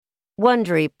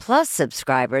Wondery Plus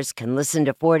subscribers can listen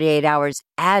to 48 Hours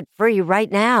ad-free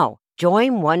right now.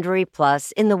 Join Wondery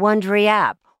Plus in the Wondery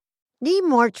app. Need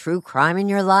more true crime in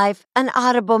your life? An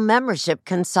Audible membership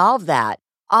can solve that.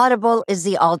 Audible is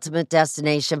the ultimate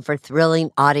destination for thrilling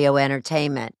audio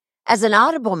entertainment. As an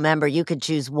Audible member, you can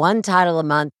choose one title a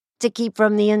month to keep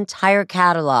from the entire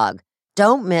catalog.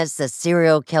 Don't miss The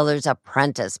Serial Killer's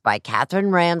Apprentice by Katherine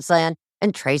Ramsland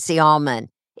and Tracy Ullman.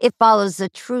 It follows the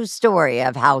true story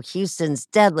of how Houston's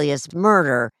deadliest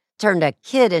murder turned a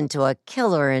kid into a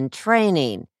killer in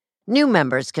training. New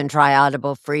members can try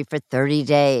Audible free for 30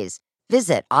 days.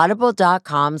 Visit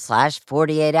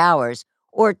audible.com/48 hours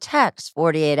or text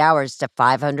 48 hours to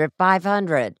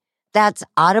 500-500. That's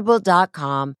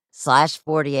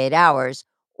audible.com/48 hours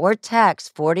or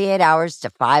text 48 hours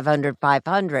to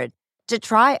 500-500 to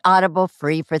try Audible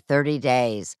free for 30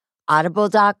 days.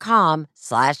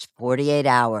 Audible.com/48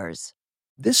 hours.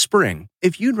 This spring,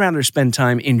 if you'd rather spend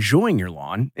time enjoying your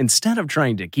lawn instead of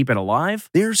trying to keep it alive,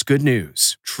 there's good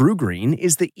news. True Green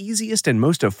is the easiest and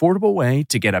most affordable way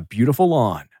to get a beautiful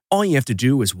lawn. All you have to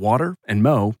do is water and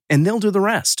mow, and they'll do the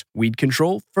rest. Weed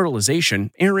control,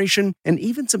 fertilization, aeration, and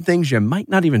even some things you might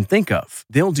not even think of.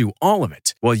 They'll do all of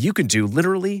it, while you can do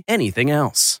literally anything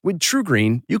else. With True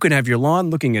Green, you can have your lawn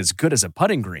looking as good as a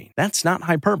putting green. That's not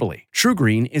hyperbole. True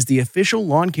Green is the official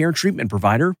lawn care treatment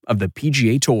provider of the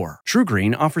PGA Tour. True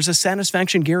Green offers a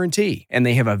satisfaction guarantee, and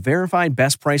they have a verified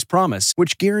best price promise,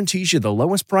 which guarantees you the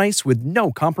lowest price with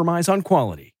no compromise on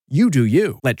quality. You do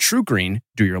you. Let True Green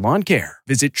do your lawn care.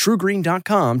 Visit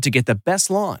TrueGreen.com to get the best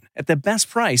lawn at the best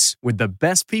price with the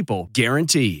best people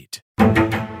guaranteed.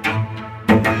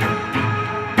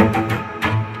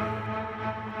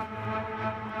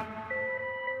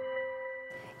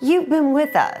 You've been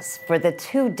with us for the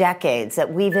 2 decades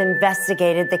that we've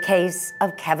investigated the case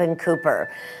of Kevin Cooper,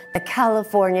 the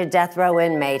California death row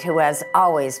inmate who has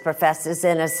always professed his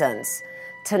innocence.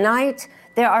 Tonight,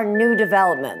 there are new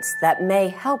developments that may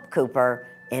help Cooper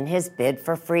in his bid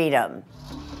for freedom.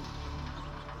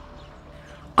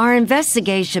 Our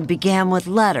investigation began with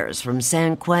letters from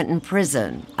San Quentin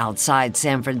Prison outside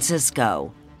San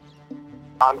Francisco.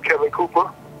 I'm Kevin Cooper.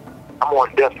 I'm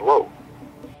on death row.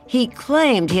 He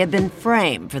claimed he had been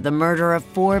framed for the murder of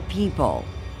 4 people.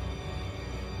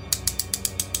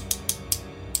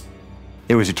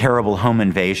 There was a terrible home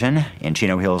invasion in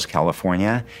Chino Hills,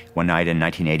 California, one night in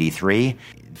 1983.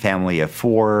 Family of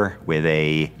 4 with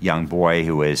a young boy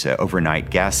who was an overnight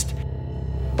guest.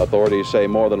 Authorities say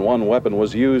more than one weapon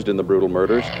was used in the brutal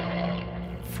murders.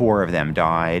 4 of them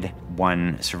died.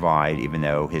 1 survived, even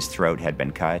though his throat had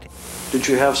been cut. Did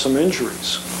you have some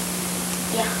injuries?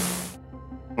 Yeah.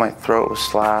 My throat was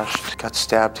slashed, got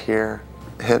stabbed here,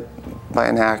 hit by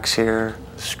an axe here,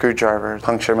 screwdriver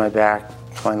punctured my back.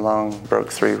 My lung broke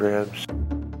 3 ribs.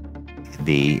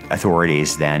 The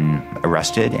authorities then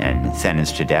arrested and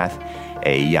sentenced to death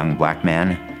a young black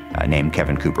man named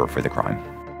Kevin Cooper for the crime.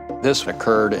 This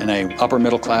occurred in a upper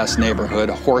middle class neighborhood,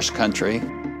 horse country.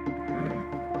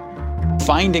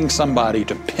 Finding somebody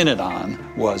to pin it on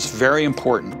was very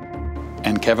important,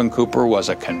 and Kevin Cooper was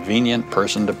a convenient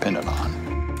person to pin it on.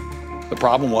 The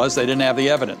problem was they didn't have the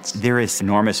evidence. There is an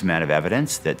enormous amount of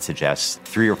evidence that suggests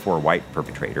 3 or 4 white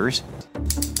perpetrators.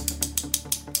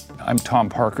 I'm Tom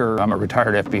Parker. I'm a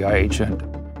retired FBI agent.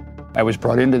 I was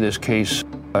brought into this case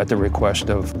at the request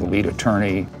of the lead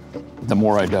attorney. The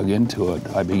more I dug into it,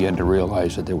 I began to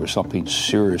realize that there was something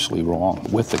seriously wrong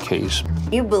with the case.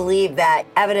 You believe that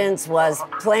evidence was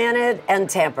planted and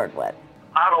tampered with?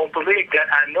 I don't believe that.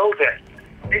 I know that.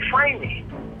 They framed me.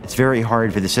 It's very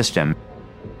hard for the system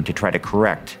to try to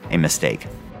correct a mistake.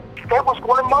 They was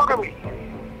going to murder me.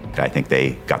 I think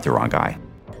they got the wrong guy.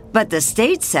 But the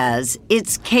state says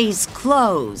it's case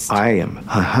closed. I am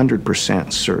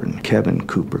 100% certain Kevin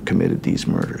Cooper committed these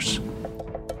murders.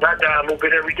 I die a little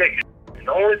bit every day.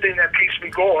 The only thing that keeps me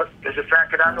going is the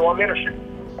fact that I know I'm innocent.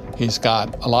 He's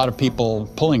got a lot of people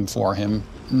pulling for him,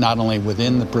 not only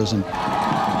within the prison,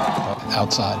 but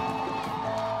outside.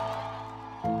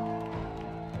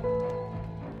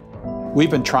 We've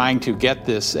been trying to get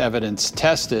this evidence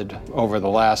tested over the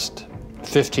last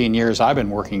 15 years I've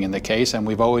been working in the case, and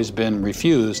we've always been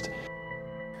refused.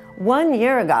 1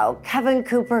 year ago, Kevin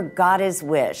Cooper got his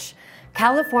wish.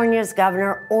 California's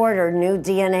governor ordered new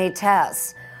DNA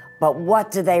tests. But what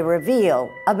do they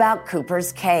reveal about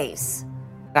Cooper's case?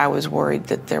 I was worried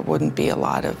that there wouldn't be a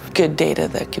lot of good data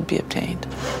that could be obtained.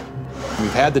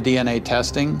 We've had the DNA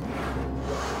testing.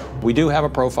 We do have a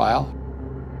profile.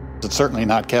 It's certainly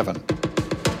not Kevin.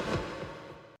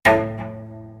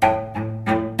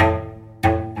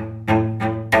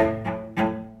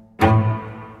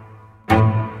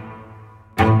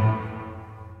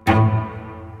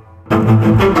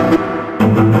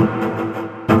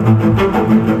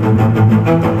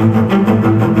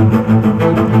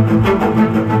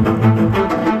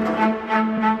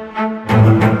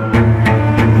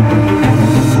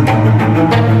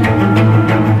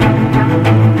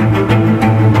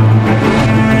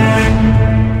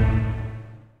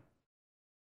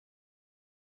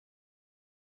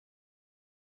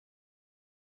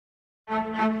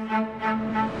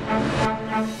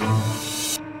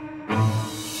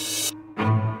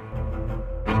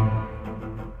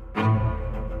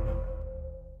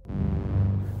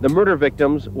 The murder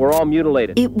victims were all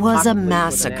mutilated. It was a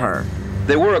massacre.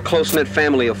 They were a close-knit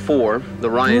family of four, the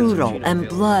Ryans. Brutal and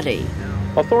bloody.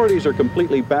 Authorities are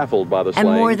completely baffled by the slaying.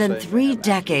 And more than 3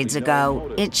 decades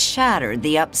ago, it shattered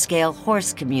the upscale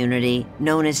horse community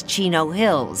known as Chino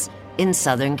Hills in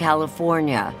Southern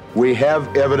California. We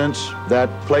have evidence that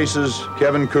places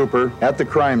Kevin Cooper at the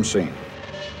crime scene.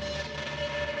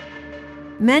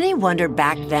 Many wondered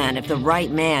back then if the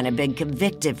right man had been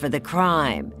convicted for the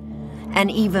crime. And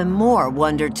even more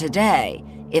wonder today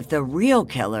if the real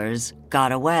killers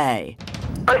got away.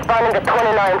 Responding to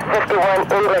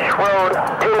 2951 English Road,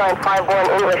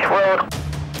 2951 English Road.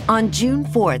 On June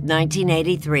 4th,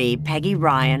 1983, Peggy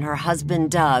Ryan, her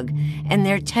husband Doug, and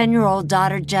their 10-year-old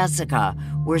daughter Jessica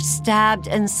were stabbed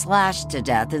and slashed to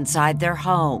death inside their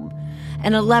home.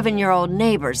 An 11-year-old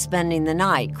neighbor spending the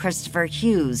night, Christopher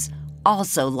Hughes,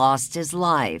 also lost his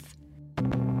life.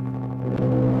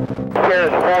 Here's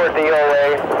 4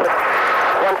 DOA.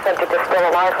 One subject is still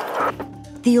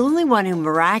alive. The only one who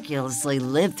miraculously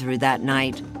lived through that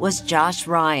night was Josh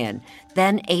Ryan,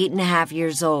 then 8.5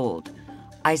 years old.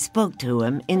 I spoke to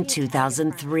him in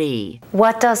 2003.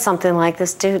 What does something like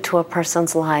this do to a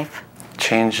person's life?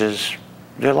 Changes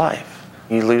your life.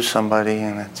 You lose somebody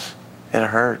and it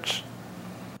hurts.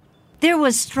 There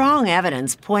was strong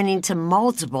evidence pointing to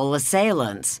multiple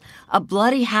assailants. A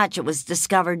bloody hatchet was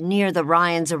discovered near the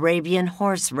Ryans' Arabian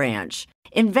Horse Ranch.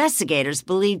 Investigators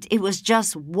believed it was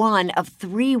just one of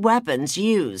 3 weapons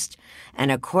used.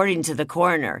 And according to the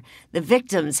coroner, the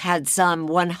victims had some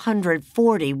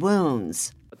 140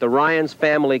 wounds. The Ryans'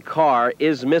 family car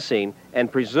is missing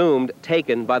and presumed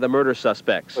taken by the murder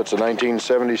suspects. It's a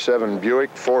 1977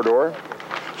 Buick 4-door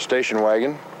station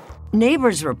wagon.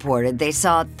 Neighbors reported they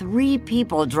saw 3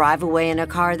 people drive away in a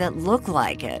car that looked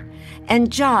like it. And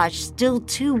Josh, still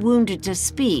too wounded to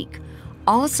speak,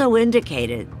 also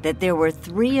indicated that there were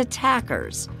 3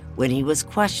 attackers when he was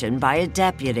questioned by a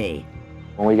deputy.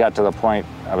 When we got to the point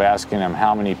of asking him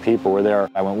how many people were there,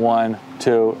 I went 1,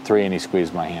 2, 3, and he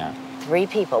squeezed my hand. 3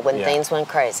 people when things went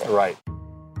crazy. Right.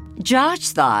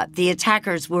 Josh thought the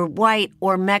attackers were white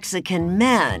or Mexican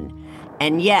men.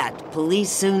 And yet,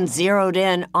 police soon zeroed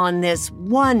in on this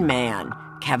one man,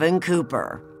 Kevin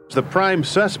Cooper. The prime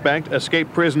suspect,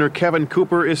 escaped prisoner Kevin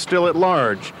Cooper, is still at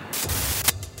large.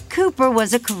 Cooper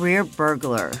was a career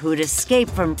burglar who'd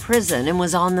escaped from prison and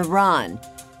was on the run.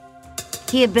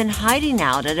 He had been hiding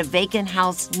out at a vacant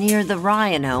house near the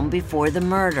Ryan home before the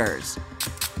murders.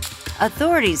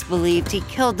 Authorities believed he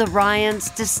killed the Ryans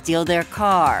to steal their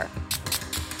car.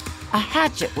 A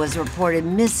hatchet was reported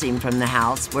missing from the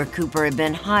house where Cooper had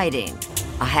been hiding.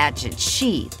 A hatchet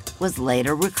sheath was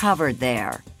later recovered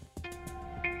there.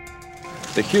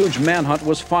 The huge manhunt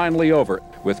was finally over,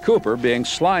 with Cooper being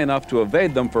sly enough to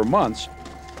evade them for months.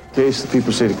 Case, the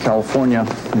people state of California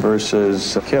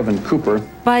versus Kevin Cooper.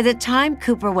 By the time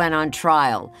Cooper went on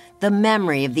trial, the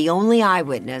memory of the only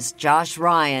eyewitness, Josh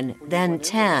Ryan, then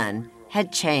 10,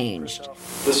 had changed.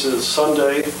 This is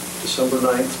Sunday, December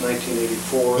 9th,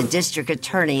 1984. The district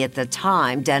attorney at the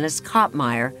time, Dennis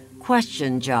Kopmeyer,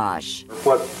 questioned Josh.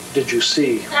 What did you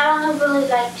see? I don't really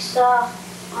saw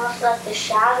almost like the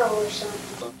shadow or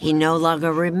something. He no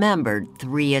longer remembered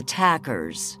 3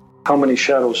 attackers. How many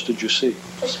shadows did you see?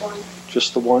 Just 1.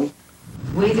 Just the one?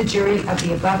 We, the jury of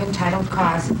the above entitled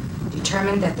cause,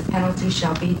 determine that the penalty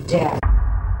shall be death.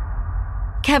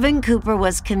 Kevin Cooper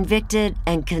was convicted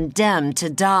and condemned to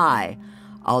die,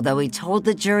 although he told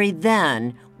the jury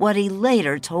then what he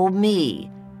later told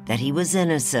me, that he was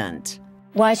innocent.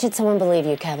 Why should someone believe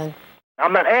you, Kevin?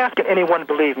 I'm not asking anyone to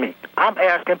believe me. I'm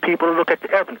asking people to look at the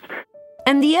evidence.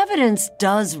 And the evidence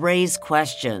does raise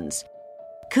questions.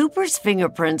 Cooper's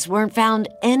fingerprints weren't found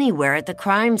anywhere at the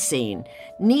crime scene.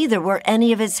 Neither were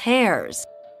any of his hairs.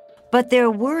 But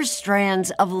there were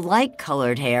strands of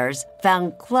light-colored hairs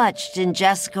found clutched in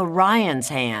Jessica Ryan's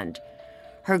hand,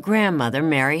 her grandmother,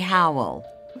 Mary Howell.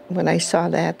 When I saw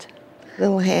that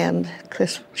little hand,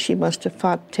 because she must have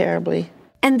fought terribly.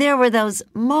 And there were those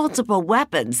multiple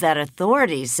weapons that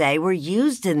authorities say were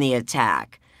used in the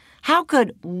attack. How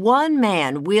could one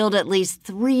man wield at least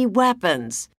 3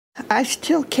 weapons? I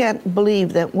still can't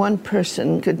believe that one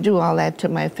person could do all that to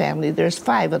my family. There's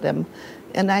 5 of them,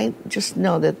 and I just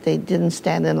know that they didn't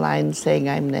stand in line saying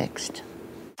I'm next.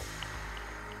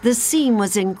 The scene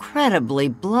was incredibly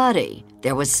bloody.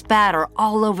 There was spatter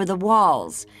all over the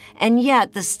walls, and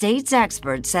yet the state's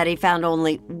expert said he found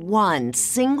only one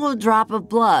single drop of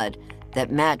blood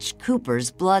that matched Cooper's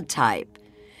blood type.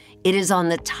 It is on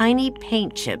the tiny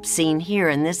paint chip seen here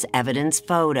in this evidence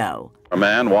photo. A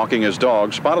man walking his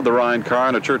dog spotted the Ryan car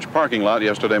in a church parking lot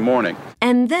yesterday morning.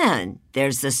 And then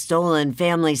there's the stolen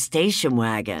family station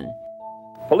wagon.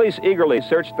 Police eagerly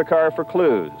searched the car for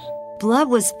clues. Blood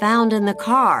was found in the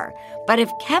car, but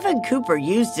if Kevin Cooper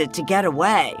used it to get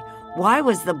away, why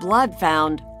was the blood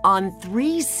found on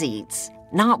 3 seats,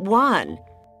 not 1?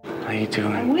 How you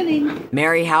doing? I'm winning.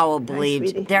 Mary Howell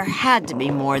believed there had to be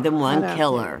more than one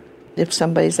killer. If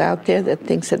somebody's out there that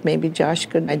thinks that maybe Josh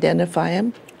could identify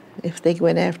him, if they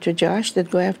went after Josh,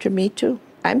 they'd go after me too.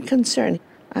 I'm concerned.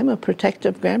 I'm a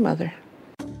protective grandmother.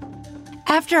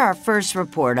 After our first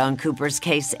report on Cooper's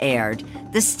case aired,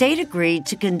 the state agreed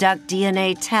to conduct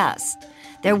DNA tests.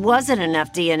 There wasn't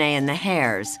enough DNA in the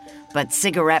hairs, but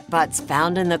cigarette butts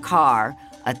found in the car,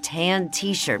 a tan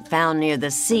T-shirt found near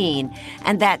the scene,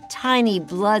 and that tiny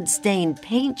blood-stained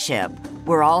paint chip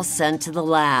were all sent to the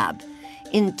lab.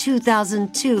 In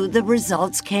 2002, the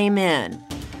results came in,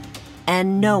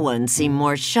 and no one seemed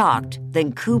more shocked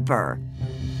than Cooper.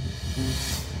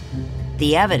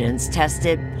 The evidence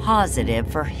tested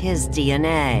positive for his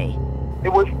DNA.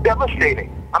 It was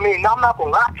devastating. I mean, I'm not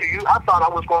going to lie to you. I thought I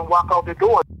was going to walk out the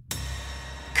door.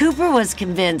 Cooper was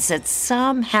convinced that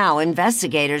somehow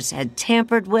investigators had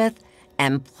tampered with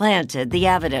and planted the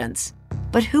evidence.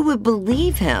 But who would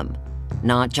believe him?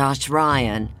 Not Josh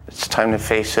Ryan. It's time to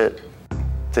face it.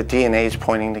 The DNA is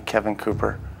pointing to Kevin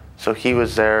Cooper. So he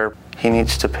was there. He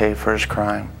needs to pay for his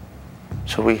crime.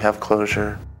 So we have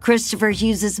closure. Christopher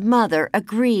Hughes' mother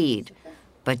agreed.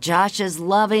 But Josh's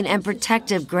loving and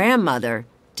protective grandmother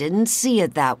didn't see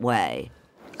it that way.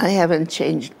 I haven't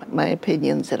changed my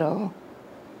opinions at all.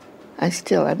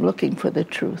 I'm looking for the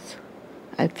truth.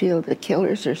 I feel the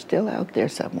killers are still out there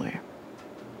somewhere.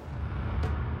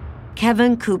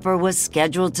 Kevin Cooper was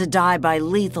scheduled to die by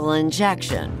lethal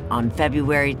injection on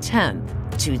February 10th,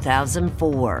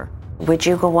 2004. Would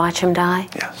you go watch him die?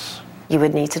 Yes. You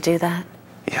would need to do that?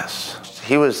 Yes.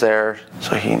 He was there,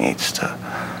 so he needs to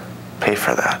pay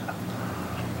for that.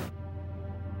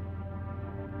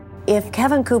 If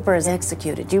Kevin Cooper is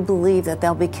executed, you believe that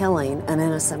they'll be killing an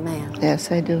innocent man?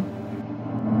 Yes, I do.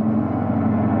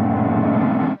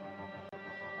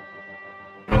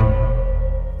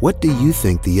 What do you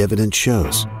think the evidence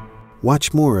shows?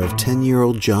 Watch more of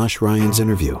 10-year-old Josh Ryan's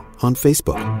interview on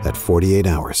Facebook at 48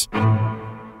 Hours.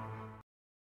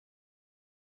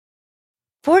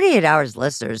 48 Hours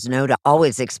listeners know to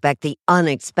always expect the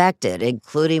unexpected,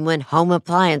 including when home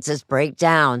appliances break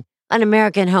down. An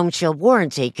American Home Shield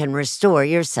warranty can restore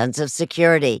your sense of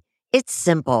security. It's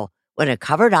simple. When a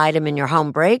covered item in your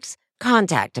home breaks,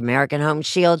 contact American Home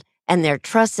Shield, and their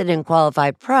trusted and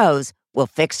qualified pros will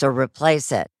fix or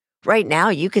replace it. Right now,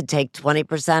 you could take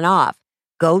 20% off.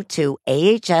 Go to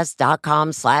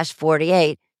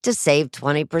ahs.com/48 to save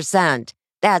 20%.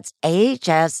 That's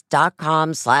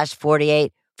ahs.com/48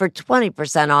 for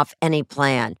 20% off any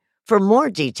plan. For more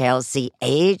details, see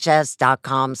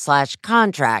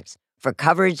ahs.com/contracts for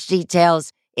coverage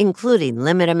details, including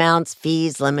limit amounts,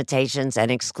 fees, limitations,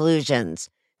 and exclusions.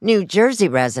 New Jersey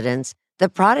residents, the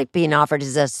product being offered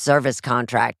is a service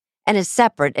contract and is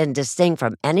separate and distinct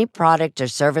from any product or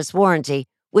service warranty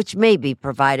which may be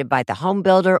provided by the home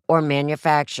builder or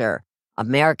manufacturer.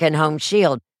 American Home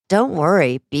Shield. Don't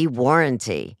worry, be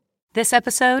warranty. This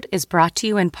episode is brought to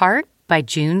you in part by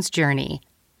June's Journey.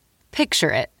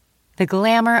 Picture it, the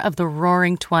glamour of the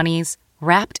roaring 20s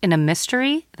wrapped in a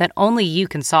mystery that only you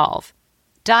can solve.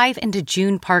 Dive into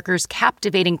June Parker's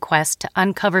captivating quest to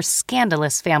uncover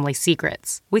scandalous family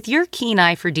secrets. With your keen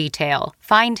eye for detail,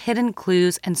 find hidden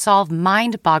clues and solve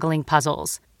mind-boggling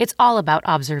puzzles. It's all about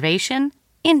observation,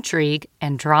 intrigue,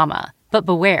 and drama. But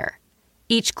beware.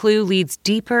 Each clue leads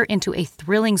deeper into a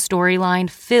thrilling storyline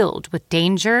filled with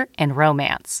danger and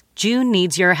romance. June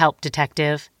needs your help,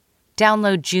 detective.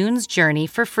 Download June's Journey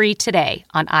for free today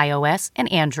on iOS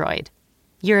and Android.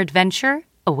 Your adventure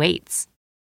awaits.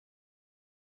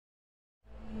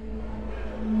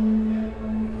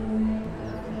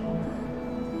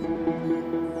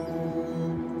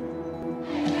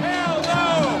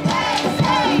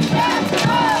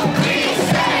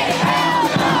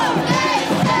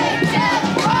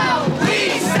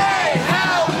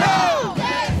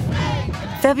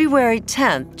 February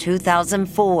 10th,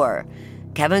 2004.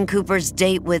 Kevin Cooper's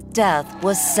date with death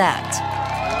was set.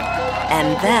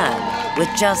 And then, with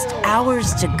just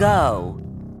hours to go,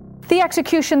 the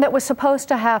execution that was supposed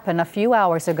to happen a few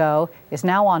hours ago is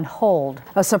now on hold.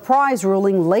 A surprise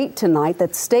ruling late tonight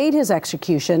that stayed his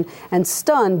execution and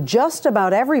stunned just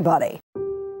about everybody.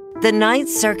 The Ninth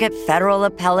Circuit Federal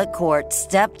Appellate Court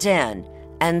stepped in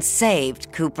and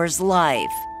saved Cooper's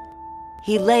life.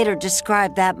 He later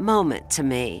described that moment to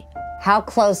me. How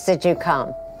close did you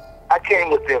come? I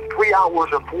came within 3 hours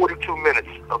and 42 minutes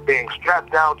of being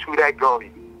strapped down to that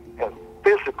gurney and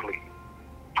physically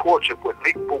tortured with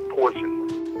lethal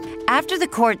poison. After the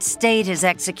court stayed his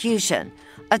execution,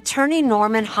 attorney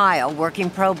Norman Heil, working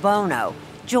pro bono,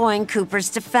 joined Cooper's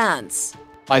defense.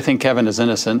 I think Kevin is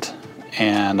innocent,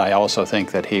 and I also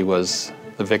think that he was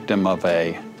the victim of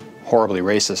a horribly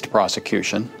racist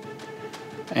prosecution,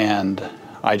 and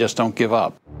I just don't give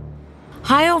up.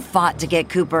 Heil fought to get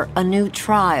Cooper a new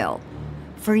trial.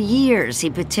 For years, he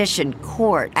petitioned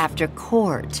court after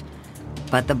court.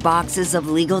 But the boxes of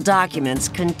legal documents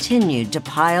continued to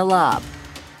pile up.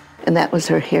 And that was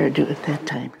her hairdo at that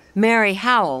time. Mary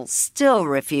Howell still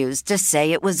refused to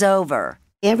say it was over.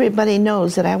 Everybody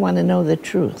knows that I want to know the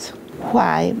truth.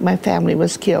 Why my family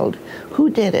was killed. Who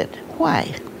did it?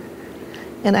 Why?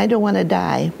 And I don't want to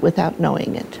die without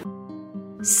knowing it.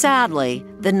 Sadly,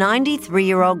 the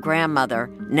 93-year-old grandmother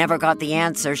never got the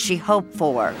answer she hoped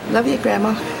for. Love you,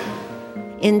 Grandma.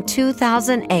 In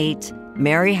 2008,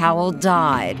 Mary Howell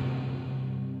died.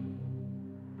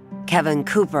 Kevin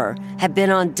Cooper had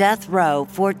been on death row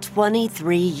for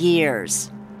 23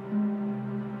 years.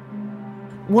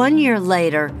 1 year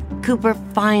later, Cooper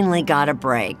finally got a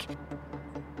break.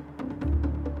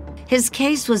 His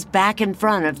case was back in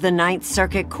front of the Ninth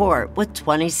Circuit Court with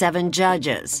 27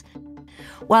 judges.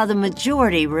 While the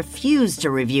majority refused to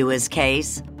review his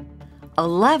case,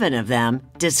 11 of them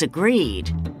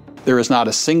disagreed. There is not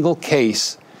a single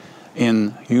case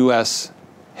in U.S.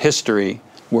 history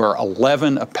where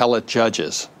 11 appellate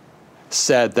judges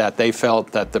said that they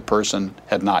felt that the person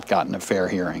had not gotten a fair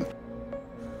hearing.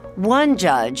 One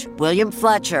judge, William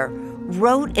Fletcher,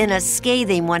 wrote in a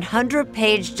scathing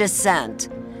 100-page dissent,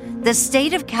 "The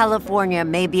state of California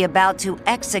may be about to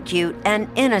execute an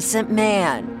innocent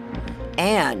man,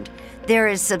 and there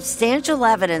is substantial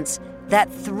evidence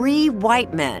that 3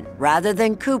 white men, rather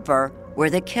than Cooper, were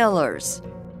the killers."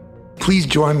 Please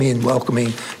join me in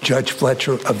welcoming Judge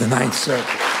Fletcher of the Ninth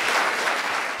Circuit.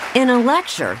 In a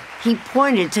lecture, he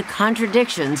pointed to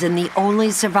contradictions in the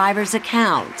only survivor's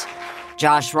account.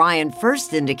 Josh Ryan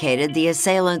first indicated the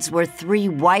assailants were 3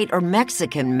 white or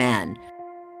Mexican men.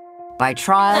 By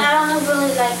trial, I don't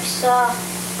really saw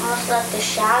almost like the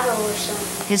shadow or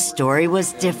something. his story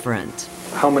was different.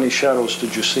 How many shadows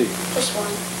did you see? Just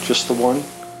one. Just the one?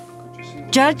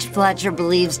 Judge Fletcher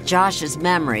believes Josh's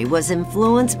memory was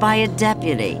influenced by a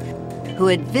deputy who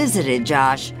had visited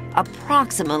Josh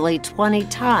approximately 20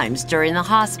 times during the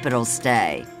hospital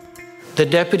stay. The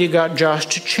deputy got Josh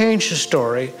to change his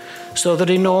story so that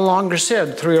he no longer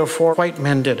said 3 or 4 white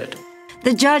men did it.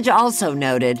 The judge also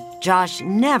noted Josh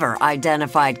never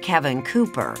identified Kevin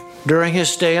Cooper. During his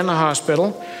stay in the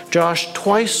hospital, Josh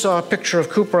twice saw a picture of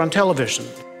Cooper on television.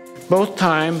 Both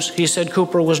times, he said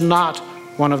Cooper was not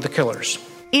one of the killers.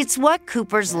 It's what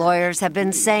Cooper's lawyers have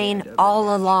been saying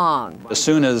all along. As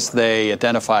soon as they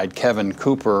identified Kevin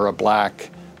Cooper, a black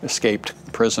escaped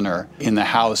prisoner, in the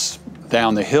house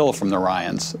down the hill from the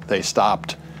Ryans, they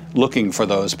stopped looking for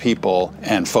those people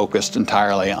and focused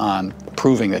entirely on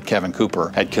proving that Kevin Cooper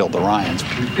had killed the Ryans.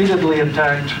 Repeatedly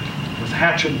attacked with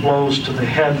hatchet blows to the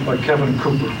head by Kevin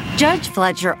Cooper. Judge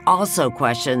Fletcher also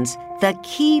questions the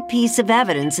key piece of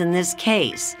evidence in this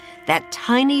case, that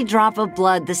tiny drop of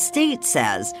blood the state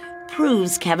says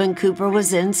proves Kevin Cooper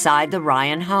was inside the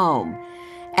Ryan home.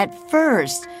 At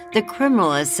first, the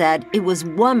criminalist said it was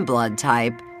one blood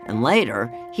type, and later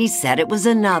he said it was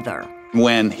another.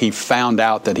 When he found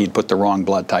out that he'd put the wrong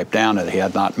blood type down and he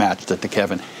had not matched it to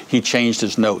Kevin, he changed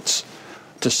his notes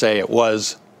to say it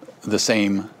was the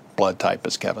same blood type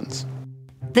as Kevin's.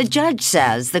 The judge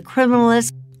says the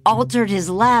criminalist altered his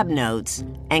lab notes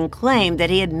and claimed that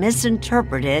he had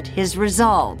misinterpreted his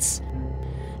results.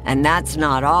 And that's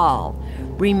not all.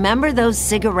 Remember those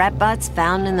cigarette butts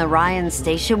found in the Ryan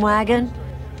station wagon?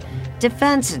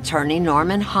 Defense attorney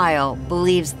Norman Heil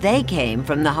believes they came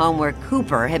from the home where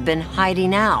Cooper had been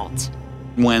hiding out.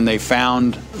 When they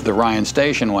found the Ryan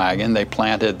station wagon, they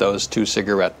planted those 2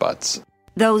 cigarette butts.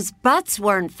 Those butts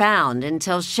weren't found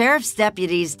until sheriff's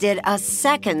deputies did a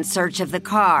second search of the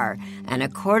car, and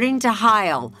according to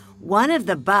Heil, one of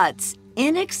the butts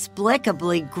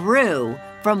inexplicably grew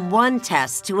from one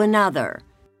test to another.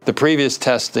 The previous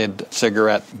tested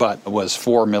cigarette butt was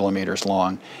 4 millimeters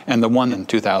long, and the one in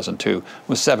 2002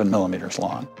 was 7 millimeters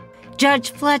long. Judge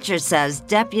Fletcher says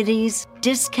deputies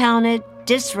discounted,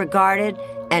 disregarded,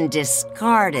 and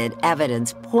discarded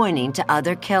evidence pointing to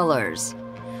other killers,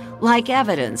 like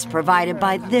evidence provided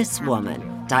by this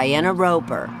woman, Diana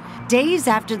Roper. Days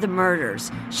after the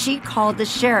murders, she called the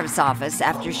sheriff's office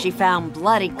after she found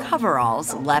bloody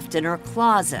coveralls left in her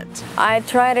closet. I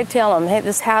tried to tell him, hey,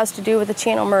 this has to do with the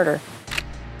Chino murder.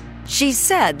 She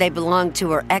said they belonged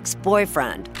to her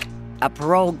ex-boyfriend, a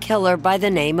parole killer by the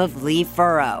name of Lee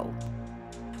Furrow.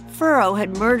 Furrow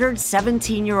had murdered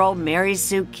 17-year-old Mary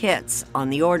Sue Kitts on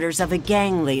the orders of a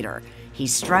gang leader. He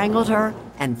strangled her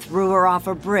and threw her off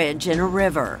a bridge in a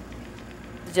river.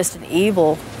 Just an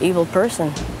evil, evil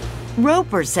person.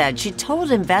 Roper said she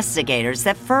told investigators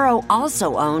that Furrow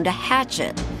also owned a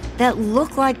hatchet that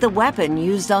looked like the weapon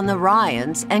used on the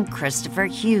Ryans and Christopher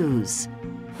Hughes.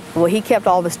 Well, he kept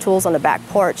all of his tools on the back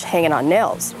porch hanging on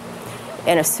nails.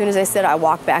 And as soon as I said, I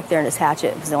walked back there and his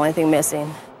hatchet was the only thing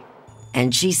missing.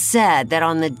 And she said that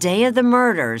on the day of the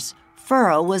murders,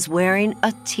 Furrow was wearing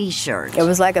a T-shirt. It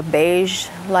was like a beige,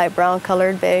 light brown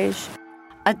colored beige.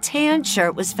 A tan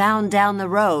shirt was found down the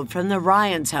road from the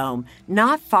Ryans' home,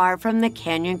 not far from the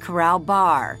Canyon Corral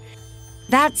bar.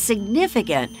 That's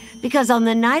significant because on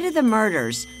the night of the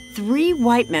murders, 3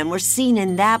 white men were seen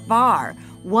in that bar,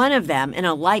 one of them in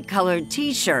a light-colored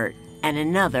T-shirt and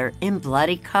another in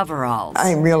bloody coveralls.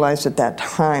 I realized at that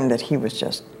time that he was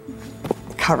just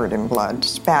covered in blood,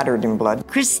 spattered in blood.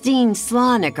 Christine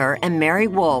Sloniker and Mary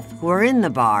Wolfe, who were in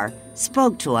the bar,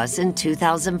 spoke to us in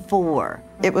 2004.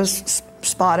 It was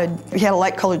spotted. He had a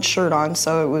light-colored shirt on,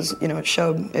 so it was, it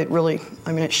showed,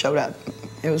 it showed up.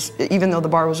 It was, even though the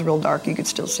bar was real dark, you could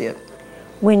still see it.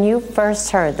 When you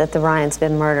first heard that the Ryans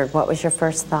been murdered, what was your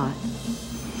first thought?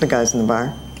 The guys in the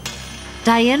bar.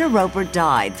 Diana Roper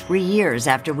died 3 years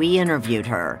after we interviewed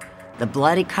her. The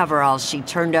bloody coveralls she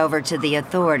turned over to the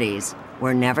authorities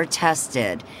were never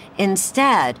tested.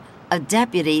 Instead, a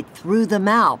deputy threw them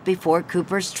out before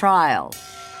Cooper's trial.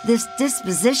 This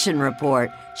disposition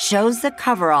report shows the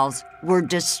coveralls were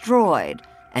destroyed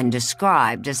and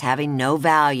described as having no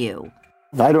value.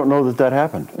 I don't know that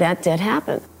happened. That did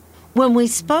happen. When we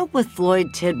spoke with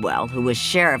Floyd Tidwell, who was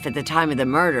sheriff at the time of the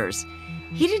murders,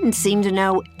 he didn't seem to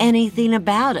know anything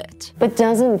about it. But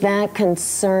doesn't that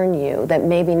concern you that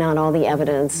maybe not all the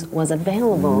evidence was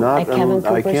available at Kevin Cooper's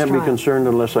trial? I can't be concerned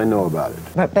unless I know about it.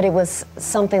 But it was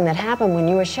something that happened when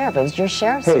you were sheriff. It was your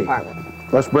sheriff's department.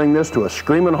 Let's bring this to a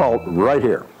screaming halt right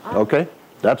here, okay?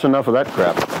 That's enough of that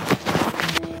crap.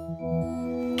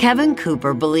 Kevin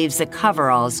Cooper believes the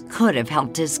coveralls could have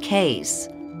helped his case.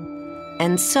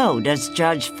 And so does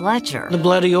Judge Fletcher. The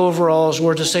bloody overalls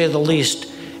were, to say the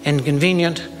least,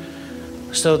 inconvenient,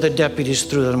 so the deputies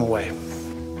threw them away.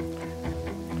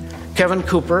 Kevin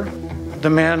Cooper, the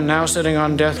man now sitting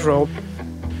on death row,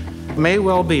 may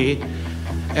well be,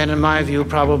 and in my view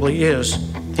probably is,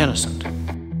 innocent.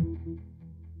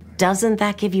 Doesn't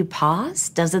that give you pause?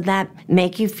 Doesn't that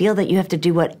make you feel that you have to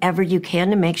do whatever you can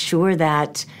to make sure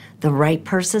that the right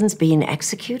person's being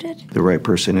executed? The right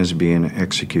person is being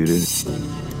executed.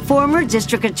 Former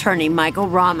District Attorney Michael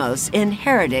Ramos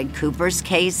inherited Cooper's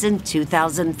case in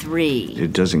 2003.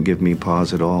 It doesn't give me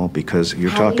pause at all because you're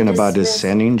talking about a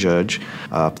dissenting judge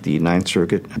of the Ninth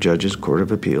Circuit Judges Court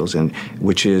of Appeals, and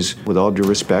which is, with all due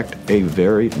respect, a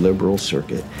very liberal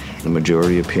circuit. The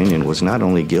majority opinion was not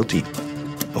only guilty,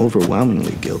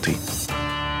 overwhelmingly guilty.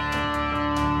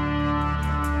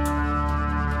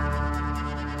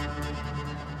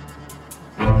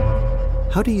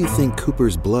 How do you think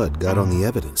Cooper's blood got on the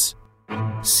evidence?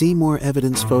 See more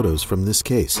evidence photos from this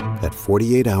case at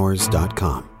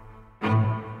 48hours.com.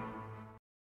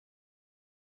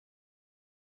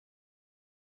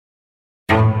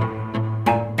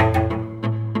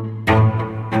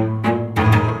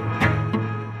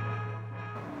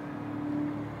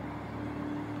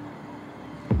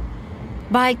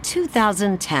 By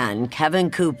 2010, Kevin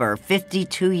Cooper,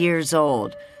 52 years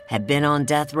old, had been on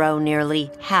death row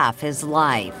nearly half his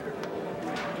life.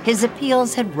 His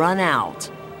appeals had run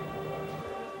out.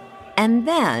 And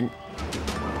then,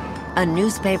 a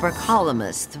newspaper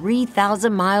columnist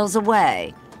 3,000 miles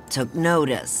away took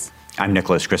notice. I'm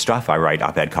Nicholas Kristof. I write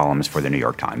op-ed columns for the New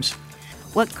York Times.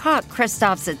 What caught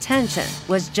Kristof's attention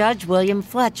was Judge William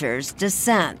Fletcher's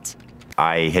dissent.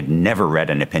 I had never read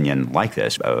an opinion like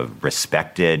this, a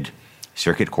respected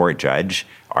circuit court judge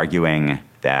arguing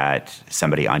that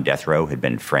somebody on death row had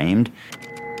been framed.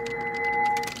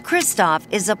 Kristof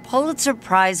is a Pulitzer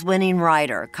Prize-winning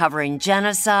writer covering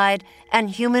genocide and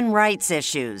human rights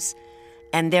issues.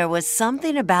 And there was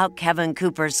something about Kevin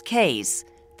Cooper's case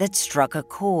that struck a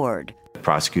chord.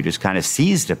 Prosecutors kind of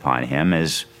seized upon him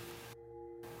as,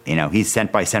 he's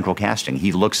sent by central casting.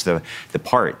 He looks the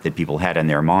part that people had in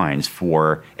their minds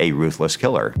for a ruthless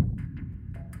killer.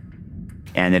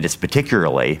 And it is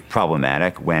particularly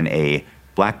problematic when a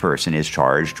black person is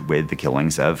charged with the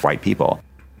killings of white people.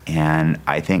 And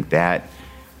I think that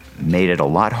made it a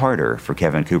lot harder for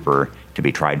Kevin Cooper to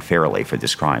be tried fairly for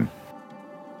this crime.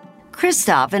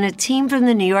 Christoph and a team from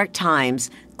the New York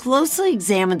Times closely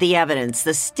examined the evidence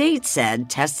the state said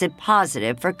tested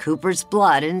positive for Cooper's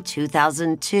blood in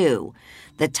 2002,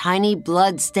 the tiny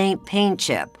blood-stained paint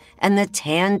chip and the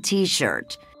tan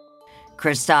T-shirt.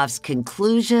 Christoph's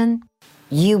conclusion: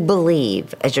 you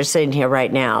believe, as you're sitting here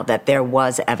right now, that there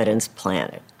was evidence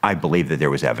planted. I believe that there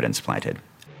was evidence planted.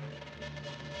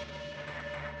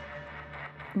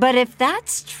 But if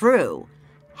that's true,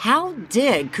 how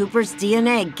did Cooper's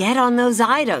DNA get on those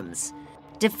items?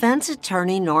 Defense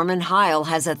attorney Norman Heil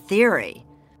has a theory.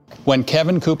 When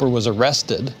Kevin Cooper was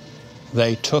arrested,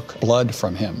 they took blood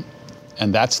from him,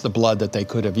 and that's the blood that they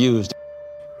could have used.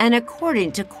 And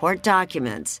according to court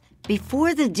documents,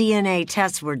 before the DNA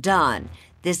tests were done,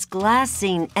 this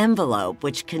glassine envelope,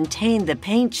 which contained the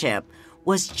paint chip,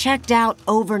 was checked out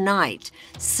overnight,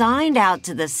 signed out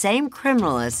to the same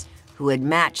criminalist who had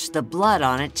matched the blood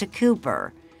on it to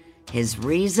Cooper. His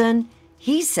reason?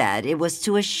 He said it was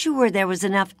to assure there was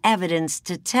enough evidence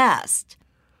to test.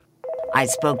 I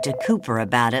spoke to Cooper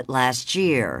about it last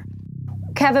year.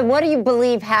 Kevin, what do you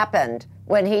believe happened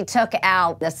when he took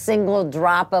out a single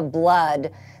drop of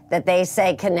blood that they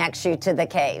say connects you to the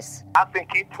case? I think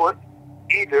he put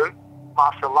either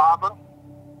my saliva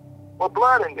or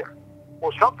blood in there,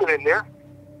 or something in there.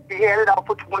 He had it out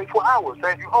for 24 hours,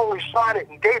 and you only sign it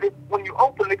and date it when you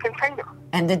open the container.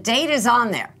 And the date is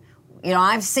on there.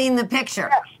 I've seen the picture.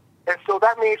 Yes, and so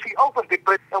that means he opened it,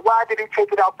 but why did he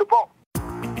take it out the vault?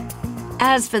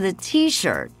 As for the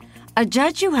T-shirt, a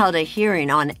judge who held a hearing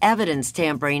on evidence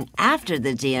tampering after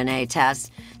the DNA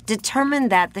test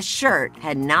determined that the shirt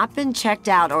had not been checked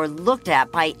out or looked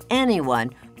at by anyone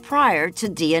prior to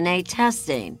DNA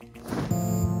testing.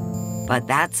 But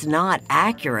that's not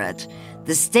accurate.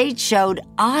 The state showed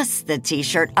us the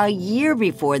T-shirt a year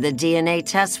before the DNA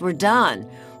tests were done,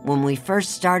 when we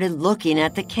first started looking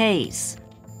at the case.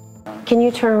 Can you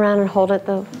turn around and hold it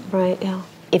though? Right, yeah.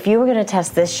 If you were going to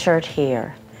test this shirt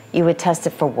here, you would test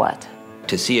it for what?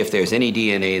 To see if there's any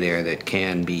DNA there that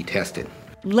can be tested.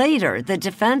 Later, the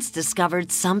defense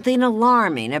discovered something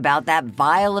alarming about that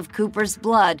vial of Cooper's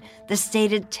blood the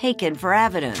state had taken for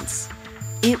evidence.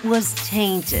 It was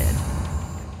tainted.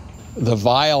 The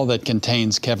vial that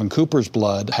contains Kevin Cooper's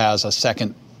blood has a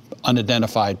second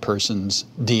unidentified person's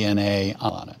DNA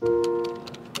on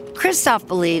it. Christoph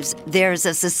believes there's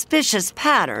a suspicious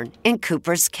pattern in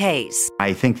Cooper's case.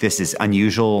 I think this is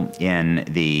unusual in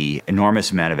the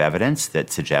enormous amount of evidence that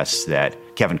suggests that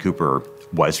Kevin Cooper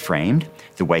was framed.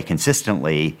 The way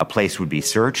consistently a place would be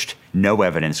searched, no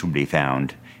evidence would be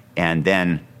found, and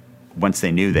then once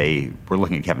they knew they were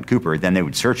looking at Kevin Cooper, then they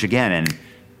would search again and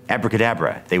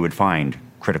abracadabra, they would find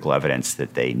critical evidence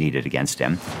that they needed against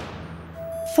him.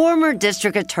 Former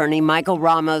District Attorney Michael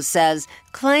Ramos says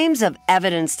claims of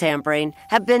evidence tampering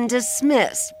have been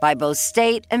dismissed by both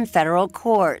state and federal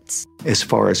courts. As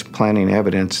far as planting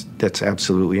evidence, that's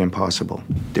absolutely impossible.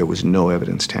 There was no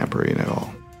evidence tampering at all.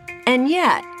 And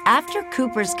yet, after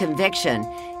Cooper's conviction,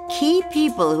 key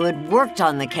people who had worked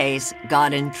on the case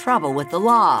got in trouble with the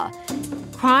law.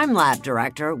 Crime Lab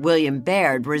Director William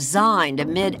Baird resigned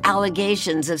amid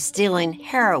allegations of stealing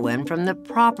heroin from the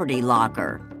property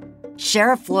locker.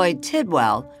 Sheriff Floyd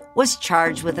Tidwell was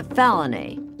charged with a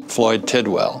felony. Floyd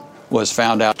Tidwell was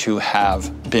found out to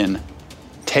have been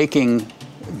taking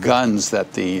guns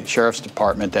that the Sheriff's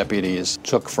Department deputies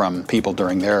took from people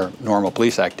during their normal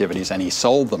police activities, and he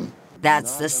sold them.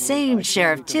 That's the same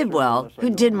Sheriff Tidwell who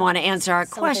didn't want to answer our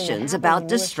questions about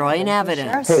destroying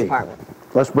evidence. Hey,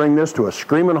 let's bring this to a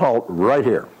screaming halt right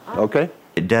here, okay?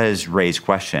 It does raise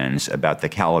questions about the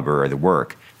caliber of the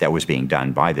work that was being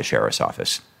done by the Sheriff's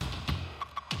Office.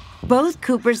 Both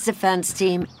Cooper's defense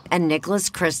team and Nicholas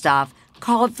Kristof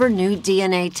called for new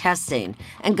DNA testing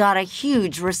and got a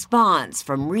huge response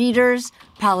from readers,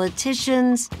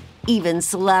 politicians, even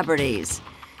celebrities.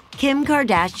 Kim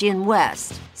Kardashian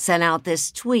West sent out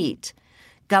this tweet.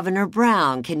 Governor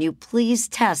Brown, can you please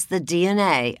test the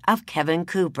DNA of Kevin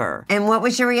Cooper? And what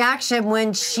was your reaction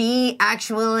when she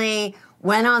actually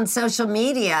went on social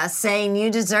media saying you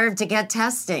deserve to get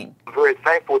testing? I'm very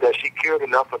thankful that she cared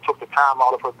enough and took the time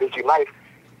out of her busy life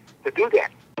to do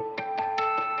that.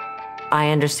 I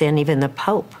understand even the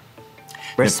Pope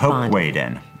responded. The Pope weighed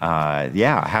in.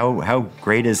 How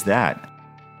great is that?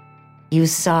 You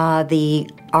saw the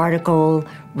article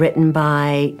written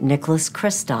by Nicholas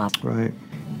Kristof. Right.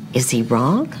 Is he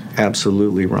wrong?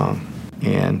 Absolutely wrong.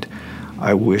 And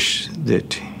I wish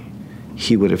that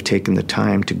he would have taken the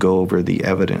time to go over the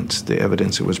evidence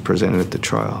that was presented at the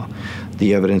trial,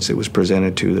 the evidence that was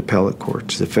presented to the appellate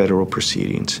courts, the federal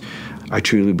proceedings. I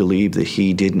truly believe that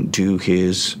he didn't do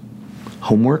his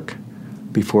homework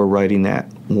before writing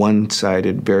that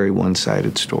very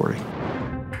one-sided story.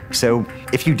 So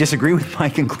if you disagree with my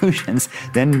conclusions,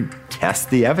 then test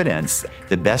the evidence.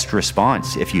 The best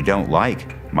response, if you don't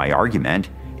like my argument,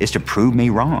 is to prove me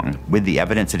wrong with the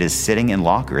evidence that is sitting in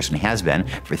lockers and has been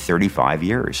for 35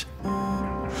 years.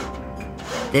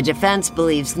 The defense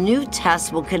believes new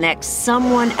tests will connect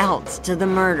someone else to the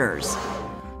murders,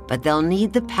 but they'll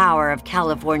need the power of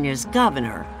California's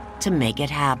governor to make it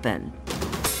happen.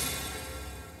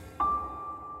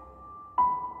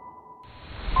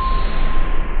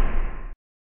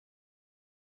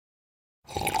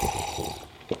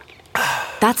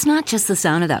 That's not just the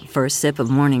sound of that first sip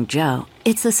of Morning Joe.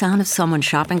 It's the sound of someone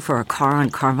shopping for a car on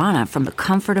Carvana from the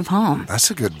comfort of home. That's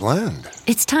a good blend.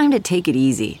 It's time to take it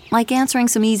easy, like answering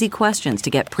some easy questions to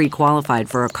get pre-qualified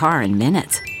for a car in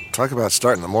minutes. Talk about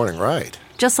starting the morning right.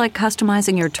 Just like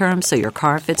customizing your terms so your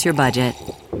car fits your budget.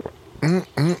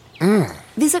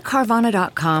 Visit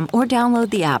Carvana.com or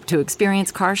download the app to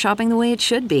experience car shopping the way it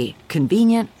should be.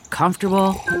 Convenient,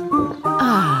 comfortable.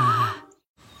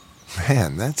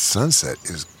 Man, that sunset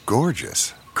is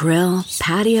gorgeous. Grill,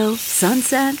 patio,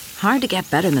 sunset. Hard to get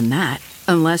better than that.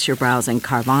 Unless you're browsing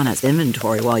Carvana's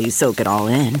inventory while you soak it all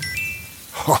in.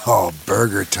 Oh,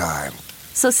 burger time.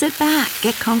 So sit back,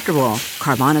 get comfortable.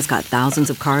 Carvana's got thousands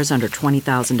of cars under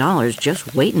 $20,000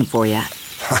 just waiting for you.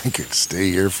 I could stay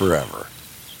here forever.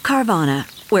 Carvana,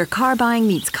 where car buying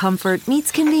meets comfort meets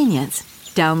convenience.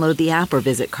 Download the app or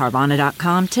visit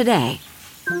Carvana.com today.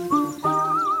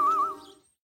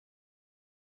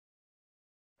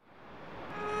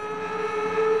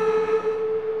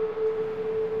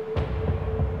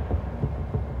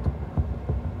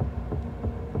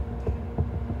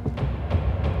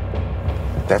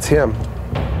 That's him.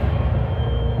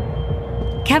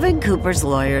 Kevin Cooper's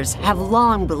lawyers have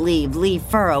long believed Lee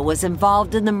Furrow was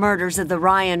involved in the murders of the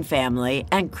Ryan family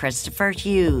and Christopher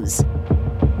Hughes.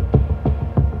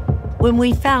 When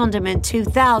we found him in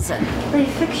 2000, Lee,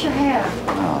 fix your hair.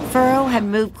 Furrow had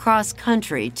moved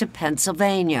cross-country to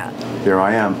Pennsylvania. Here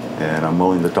I am, and I'm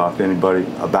willing to talk to anybody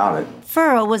about it.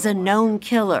 Furrow was a known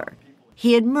killer.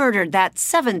 He had murdered that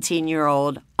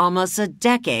 17-year-old almost a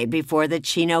decade before the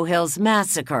Chino Hills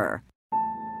massacre.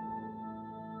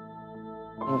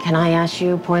 Can I ask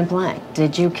you point blank,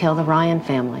 did you kill the Ryan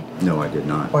family? No, I did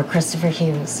not. Or Christopher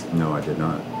Hughes? No, I did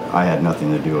not. I had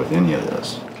nothing to do with any of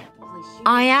this.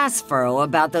 I asked Furrow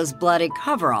about those bloody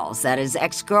coveralls that his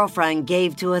ex-girlfriend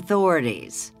gave to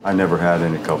authorities. I never had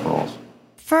any coveralls.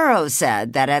 Furrow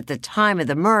said that at the time of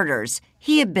the murders,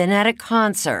 he had been at a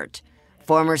concert.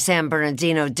 Former San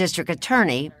Bernardino District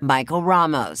Attorney Michael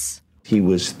Ramos. He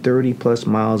was 30-plus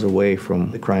miles away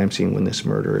from the crime scene when this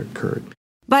murder occurred.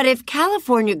 But if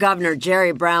California Governor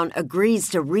Jerry Brown agrees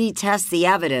to retest the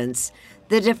evidence,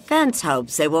 the defense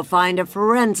hopes they will find a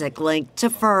forensic link to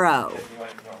Furrow.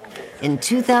 In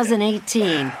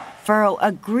 2018, Furrow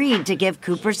agreed to give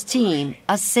Cooper's team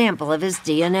a sample of his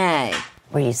DNA.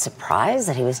 Were you surprised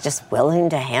that he was just willing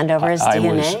to hand over his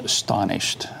DNA? I was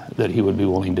astonished that he would be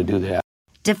willing to do that.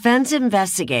 Defense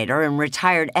investigator and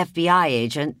retired FBI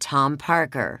agent Tom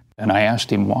Parker. And I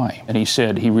asked him why, and he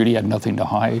said he really had nothing to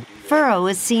hide. Furrow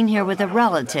is seen here with a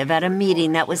relative at a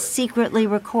meeting that was secretly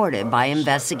recorded by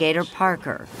investigator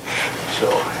Parker.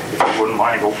 So, if you wouldn't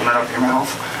mind opening up your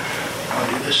mouth,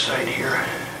 I'll do this side here.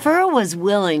 Furrow was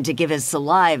willing to give his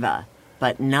saliva,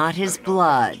 but not his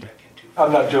blood.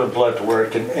 I'm not doing blood to where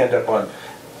it can end up on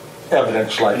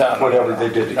evidence like whatever they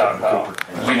did to Kevin Cooper.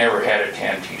 You never had a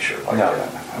tan T-shirt like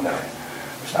that? No.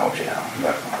 It's not what you have.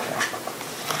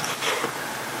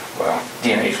 Well,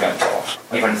 DNA's going to tell us.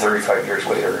 Even 35 years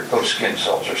later, those skin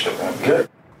cells are still going to be good.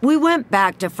 We went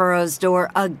back to Furrow's door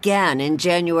again in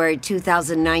January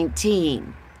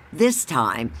 2019. This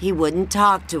time, he wouldn't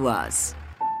talk to us.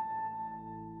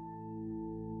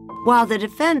 While the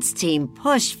defense team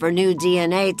pushed for new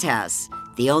DNA tests,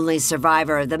 the only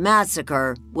survivor of the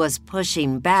massacre was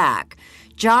pushing back.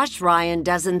 Josh Ryan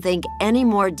doesn't think any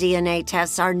more DNA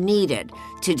tests are needed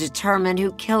to determine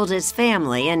who killed his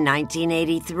family in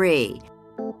 1983.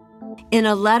 In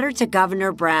a letter to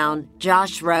Governor Brown,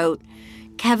 Josh wrote,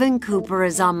 "Kevin Cooper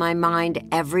is on my mind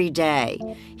every day.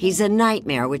 He's a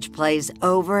nightmare which plays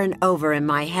over and over in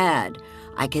my head.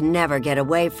 I can never get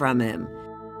away from him.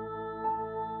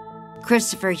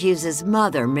 Christopher Hughes'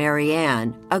 mother, Mary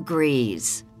Ann,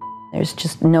 agrees. There's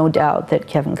just no doubt that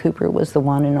Kevin Cooper was the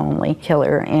one and only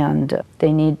killer, and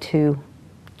they need to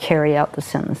carry out the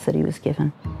sentence that he was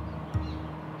given.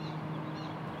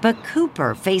 But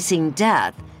Cooper, facing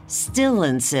death, still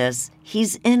insists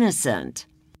he's innocent.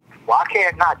 Well, I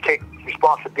can't not take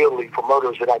responsibility for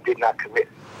murders that I did not commit.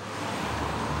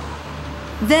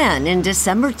 Then, in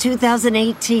December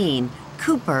 2018,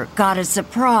 Cooper got a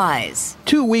surprise.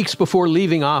 2 weeks before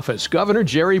leaving office, Governor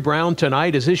Jerry Brown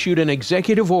tonight has issued an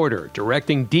executive order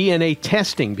directing DNA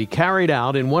testing be carried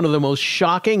out in one of the most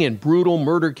shocking and brutal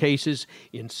murder cases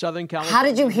in Southern California. How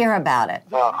did you hear about it?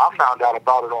 I found out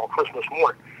about it on Christmas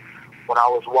morning when I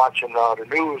was watching the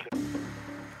news.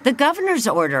 The governor's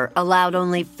order allowed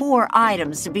only 4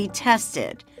 items to be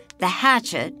tested: the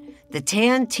hatchet, the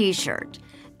tan T-shirt,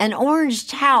 an orange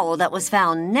towel that was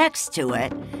found next to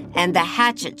it, and the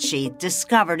hatchet sheath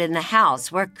discovered in the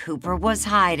house where Cooper was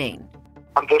hiding.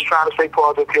 I'm just trying to stay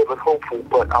positive and hopeful,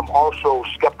 but I'm also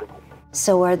skeptical.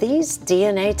 So are these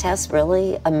DNA tests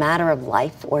really a matter of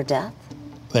life or death?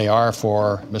 They are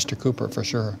for Mr. Cooper, for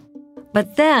sure.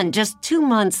 But then, just 2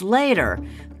 months later,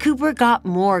 Cooper got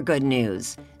more good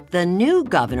news. The new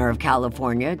governor of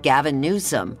California, Gavin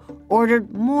Newsom,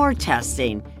 ordered more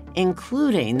testing,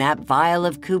 including that vial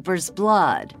of Cooper's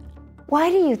blood. Why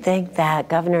do you think that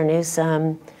Governor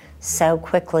Newsom so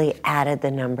quickly added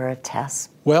the number of tests?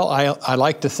 Well, I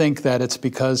like to think that it's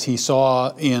because he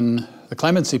saw in the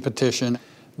clemency petition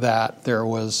that there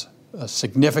was a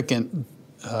significant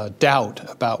doubt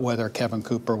about whether Kevin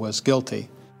Cooper was guilty.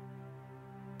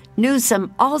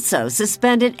 Newsom also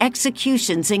suspended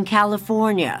executions in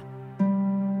California.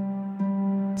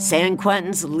 San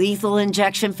Quentin's lethal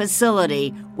injection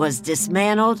facility was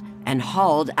dismantled and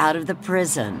hauled out of the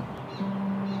prison.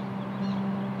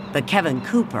 But Kevin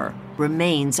Cooper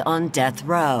remains on death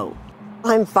row.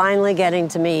 I'm finally getting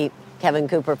to meet Kevin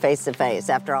Cooper face to face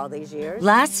after all these years.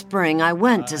 Last spring, I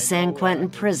went to San Quentin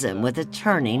Prison with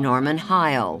attorney Norman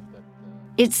Heil.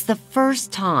 It's the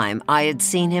first time I had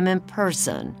seen him in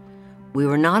person. We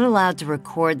were not allowed to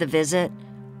record the visit,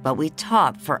 but we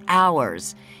talked for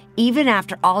hours. Even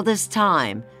after all this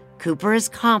time, Cooper is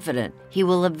confident he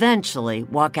will eventually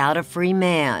walk out a free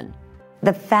man.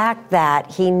 The fact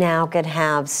that he now could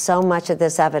have so much of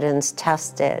this evidence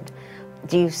tested,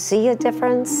 do you see a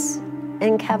difference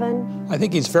in Kevin? I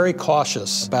think he's very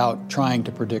cautious about trying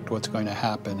to predict what's going to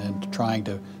happen and trying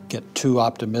to get too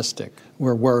optimistic.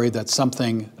 We're worried that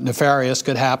something nefarious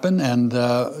could happen and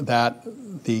that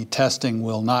the testing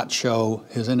will not show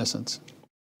his innocence.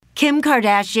 Kim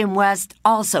Kardashian West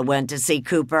also went to see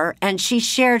Cooper, and she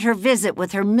shared her visit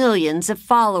with her millions of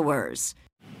followers.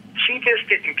 She just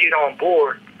didn't get on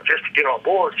board just to get on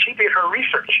board. She did her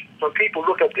research. When people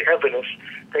look at the evidence,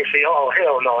 they say, oh,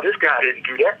 hell no, this guy didn't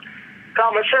do that.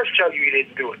 Common sense tells you he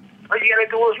didn't do it. All you got to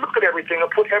do is look at everything and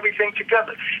put everything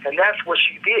together. And that's what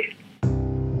she did.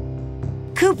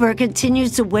 Cooper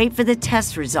continues to wait for the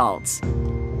test results.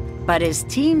 But his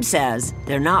team says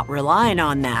they're not relying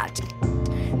on that.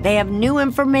 They have new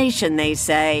information, they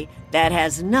say, that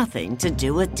has nothing to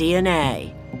do with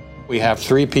DNA. We have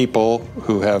 3 people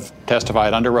who have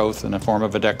testified under oath in the form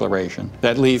of a declaration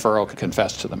that Lee Furrow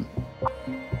confessed to them.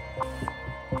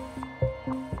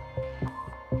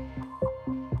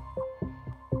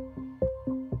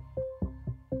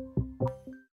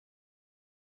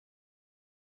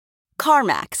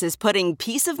 CarMax is putting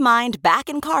peace of mind back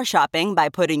in car shopping by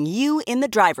putting you in the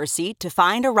driver's seat to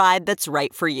find a ride that's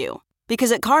right for you.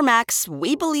 Because at CarMax,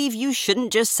 we believe you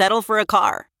shouldn't just settle for a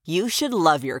car. You should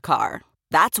love your car.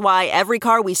 That's why every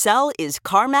car we sell is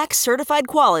CarMax certified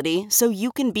quality, so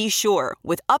you can be sure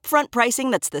with upfront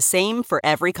pricing that's the same for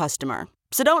every customer.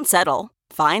 So don't settle.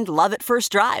 Find love at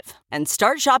first drive and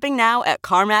start shopping now at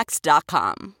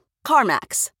CarMax.com.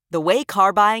 CarMax, the way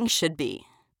car buying should be.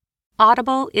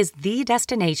 Audible is the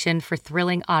destination for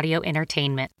thrilling audio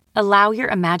entertainment. Allow your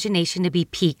imagination to be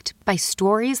piqued by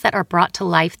stories that are brought to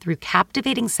life through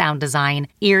captivating sound design,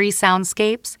 eerie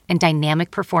soundscapes, and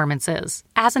dynamic performances.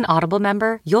 As an Audible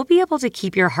member, you'll be able to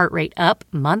keep your heart rate up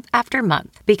month after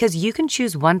month because you can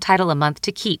choose one title a month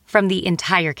to keep from the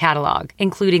entire catalog,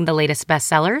 including the latest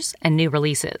bestsellers and new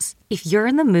releases. If you're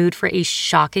in the mood for a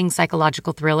shocking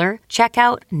psychological thriller, check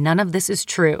out None of This Is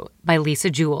True by Lisa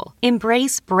Jewell.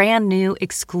 Embrace brand new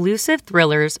exclusive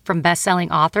thrillers from best-selling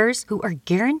authors who are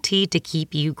guaranteed to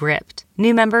keep you gripped.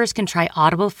 New members can try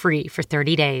Audible free for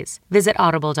 30 days. Visit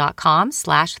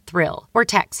audible.com/thrill or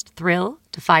text thrill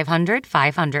to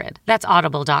 500-500. That's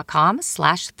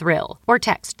audible.com/thrill or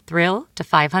text thrill to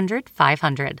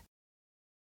 500-500.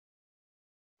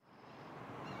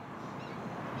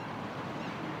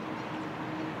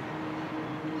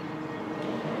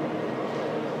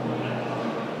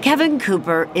 Kevin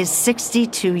Cooper is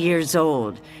 62 years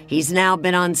old. He's now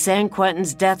been on San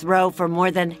Quentin's death row for more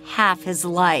than half his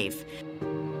life.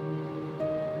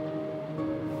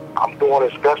 I'm doing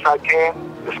as best I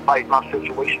can despite my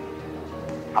situation.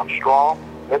 I'm strong,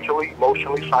 mentally,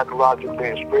 emotionally, psychologically,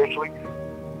 and spiritually,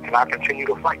 and I continue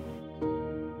to fight.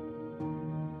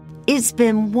 It's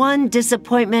been one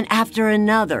disappointment after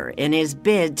another in his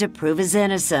bid to prove his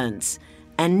innocence.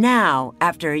 And now,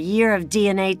 after a year of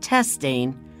DNA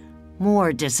testing,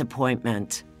 more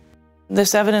disappointment.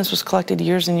 This evidence was collected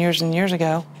years and years and years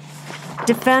ago.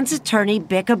 Defense attorney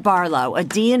Becca Barlow, a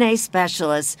DNA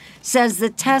specialist, says the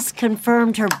test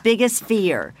confirmed her biggest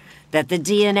fear, that the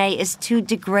DNA is too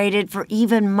degraded for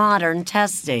even modern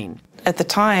testing. At the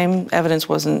time, evidence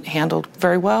wasn't handled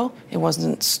very well. It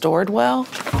wasn't stored well.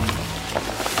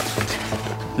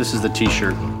 This is the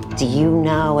T-shirt. Do you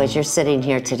know, as you're sitting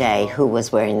here today, who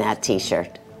was wearing that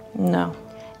T-shirt? No.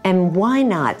 And why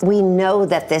not? We know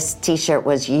that this T-shirt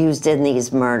was used in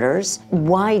these murders.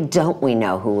 Why don't we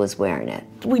know who was wearing it?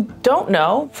 We don't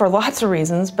know for lots of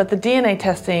reasons, but the DNA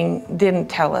testing didn't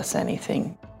tell us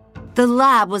anything. The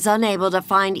lab was unable to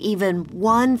find even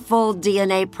one full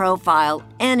DNA profile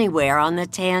anywhere on the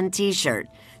tan T-shirt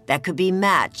that could be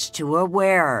matched to a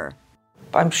wearer.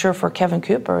 I'm sure for Kevin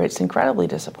Cooper, it's incredibly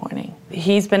disappointing.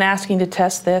 He's been asking to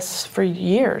test this for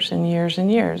years and years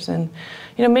and years. And,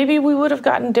 you know, maybe we would have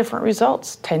gotten different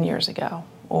results 10 years ago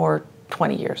or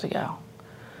 20 years ago.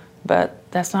 But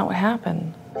that's not what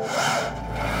happened.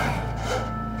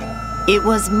 It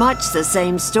was much the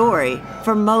same story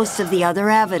for most of the other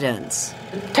evidence.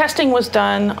 Testing was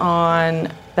done on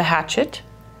the hatchet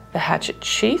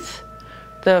sheath,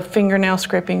 the fingernail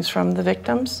scrapings from the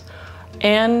victims,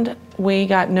 and we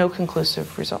got no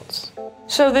conclusive results.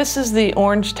 So this is the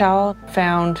orange towel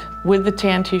found with the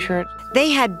tan T-shirt.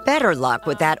 They had better luck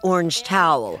with that orange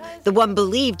towel, the one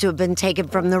believed to have been taken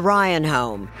from the Ryan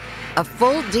home. A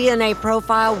full DNA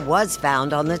profile was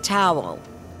found on the towel.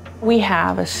 We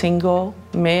have a single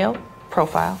male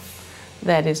profile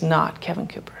that is not Kevin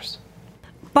Cooper's.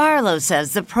 Barlow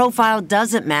says the profile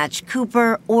doesn't match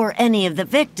Cooper or any of the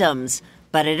victims,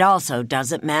 but it also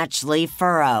doesn't match Lee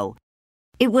Furrow.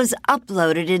 It was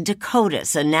uploaded into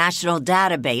CODIS, a national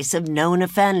database of known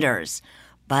offenders.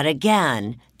 But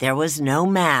again, there was no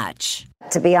match.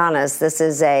 To be honest, this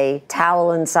is a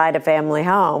towel inside a family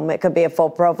home. It could be a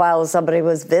full profile of somebody who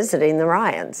was visiting the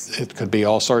Ryans. It could be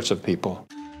all sorts of people.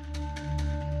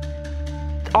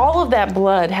 All of that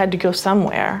blood had to go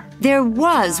somewhere. There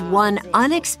was one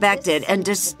unexpected and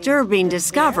disturbing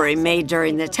discovery made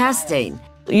during the testing.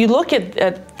 You look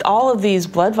at all of these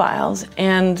blood vials,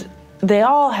 and they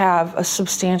all have a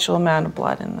substantial amount of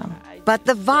blood in them. But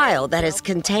the vial that has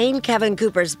contained Kevin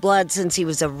Cooper's blood since he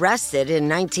was arrested in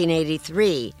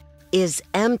 1983 is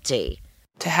empty.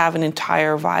 To have an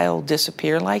entire vial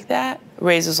disappear like that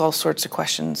raises all sorts of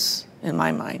questions in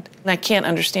my mind. And I can't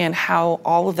understand how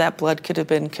all of that blood could have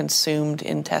been consumed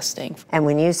in testing. And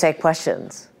when you say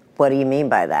questions, what do you mean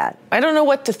by that? I don't know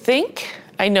what to think.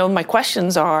 I know my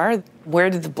questions are, where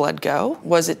did the blood go?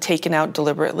 Was it taken out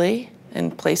deliberately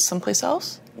and placed someplace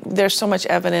else? There's so much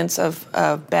evidence of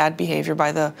bad behavior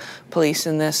by the police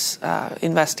in this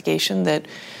investigation that,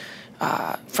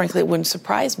 frankly, it wouldn't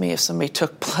surprise me if somebody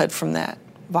took blood from that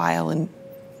vial and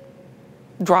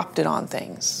dropped it on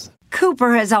things.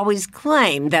 Cooper has always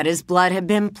claimed that his blood had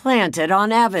been planted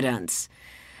on evidence.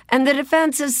 And the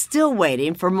defense is still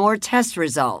waiting for more test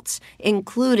results,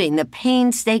 including the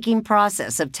painstaking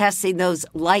process of testing those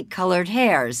light-colored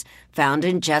hairs found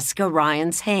in Jessica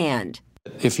Ryan's hand.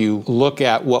 If you look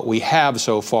at what we have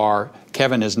so far,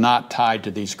 Kevin is not tied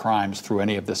to these crimes through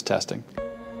any of this testing.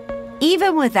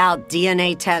 Even without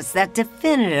DNA tests that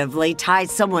definitively tie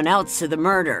someone else to the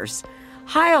murders,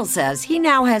 Heil says he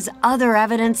now has other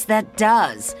evidence that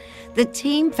does. The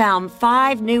team found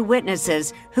 5 new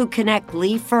witnesses who connect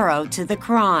Lee Furrow to the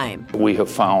crime. We have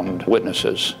found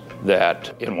witnesses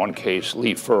that, in one case,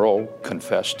 Lee Furrow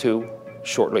confessed to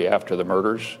shortly after the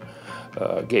murders,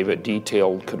 gave a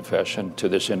detailed confession to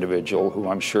this individual who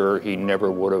I'm sure he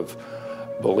never would have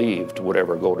believed would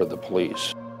ever go to the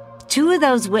police. 2 of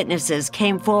those witnesses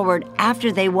came forward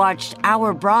after they watched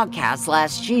our broadcast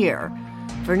last year.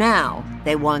 For now,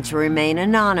 they want to remain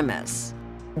anonymous.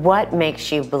 What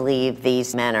makes you believe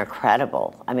these men are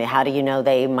credible? I mean, how do you know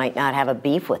they might not have a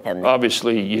beef with him?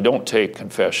 Obviously, you don't take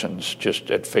confessions just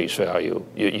at face value.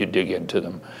 You dig into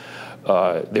them.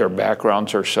 Their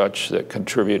backgrounds are such that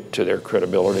contribute to their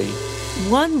credibility.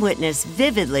 One witness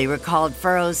vividly recalled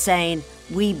Furrow saying,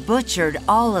 "We butchered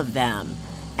all of them."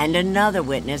 And another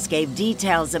witness gave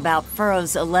details about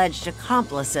Furrow's alleged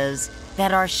accomplices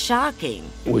that are shocking.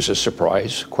 It was a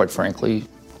surprise, quite frankly.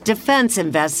 Defense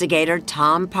investigator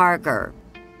Tom Parker.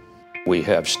 We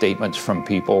have statements from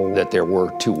people that there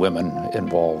were 2 women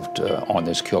involved on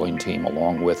this killing team,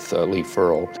 along with Lee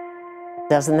Furrow.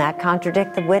 Doesn't that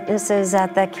contradict the witnesses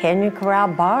at the Canyon Corral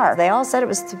bar? They all said it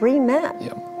was 3 men.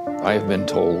 Yeah. I have been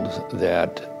told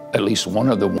that at least one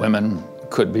of the women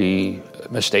could be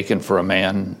mistaken for a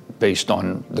man based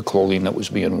on the clothing that was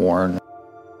being worn.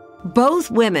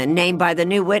 Both women named by the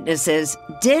new witnesses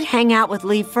did hang out with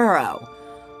Lee Furrow.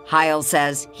 Heil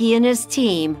says he and his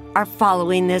team are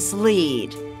following this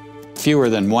lead. Fewer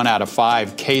than 1 out of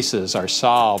 5 cases are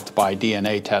solved by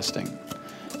DNA testing.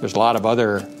 There's a lot of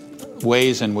other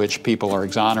ways in which people are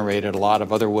exonerated, a lot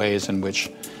of other ways in which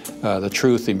the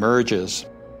truth emerges.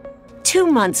 2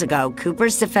 months ago,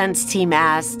 Cooper's defense team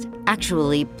asked,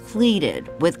 actually pleaded,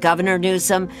 with Governor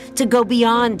Newsom to go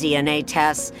beyond DNA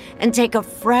tests and take a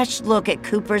fresh look at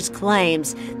Cooper's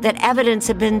claims that evidence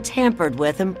had been tampered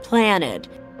with and planted.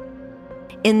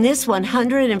 In this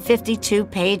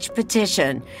 152-page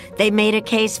petition, they made a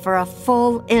case for a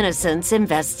full innocence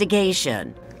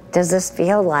investigation. Does this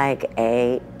feel like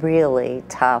a really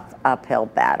tough uphill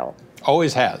battle?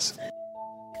 Always has.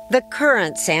 The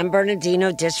current San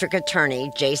Bernardino District Attorney,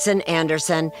 Jason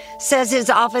Anderson, says his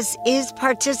office is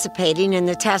participating in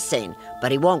the testing,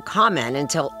 but he won't comment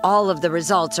until all of the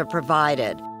results are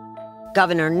provided.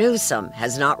 Governor Newsom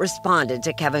has not responded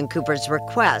to Kevin Cooper's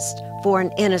request for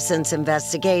an innocence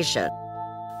investigation.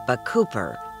 But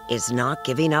Cooper is not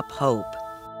giving up hope.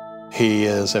 He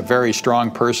is a very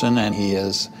strong person, and he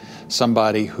is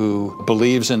somebody who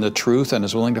believes in the truth and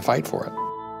is willing to fight for it.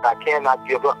 I cannot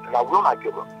give up, and I will not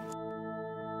give up.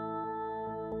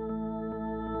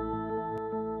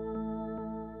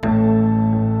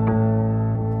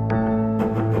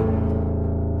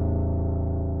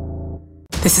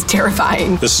 This is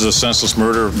terrifying. This is a senseless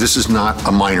murder. This is not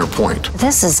a minor point.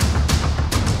 This is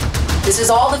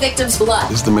all the victim's blood.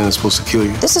 This is the man that's supposed to kill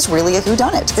you. This is really a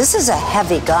whodunit. This is a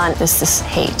heavy gun. This is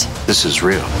hate. This is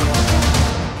real.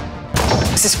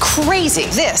 This is crazy.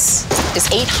 This is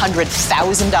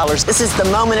 $800,000. This is the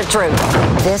moment of truth.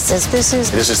 This is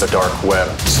the dark web.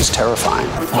 This is terrifying.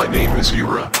 My name is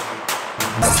Ura.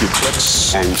 A few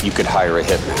clicks, and you could hire a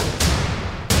hitman.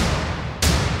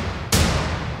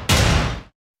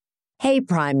 Hey,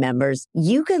 Prime members,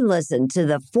 you can listen to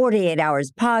the 48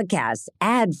 Hours podcast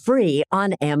ad-free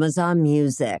on Amazon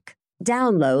Music.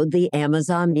 Download the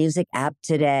Amazon Music app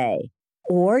today.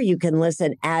 Or you can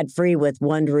listen ad-free with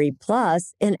Wondery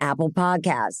Plus in Apple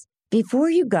Podcasts. Before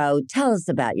you go, tell us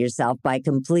about yourself by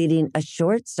completing a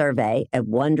short survey at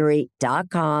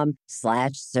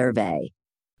Wondery.com/survey.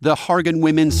 The Hargan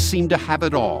women seem to have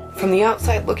it all. From the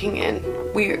outside looking in,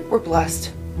 we were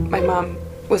blessed. My mom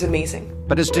was amazing.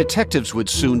 But as detectives would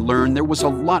soon learn, there was a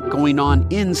lot going on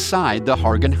inside the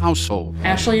Hargan household.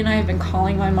 Ashley and I have been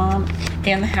calling my mom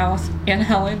and the house and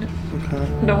Helen. Okay.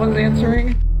 No one's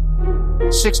answering.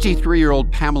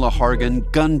 63-year-old Pamela Hargan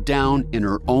gunned down in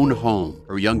her own home.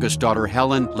 Her youngest daughter,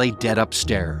 Helen, lay dead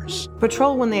upstairs.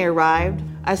 Patrol, when they arrived,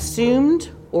 assumed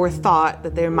or thought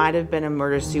that there might have been a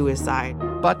murder-suicide.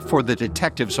 But for the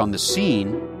detectives on the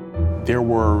scene, there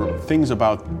were things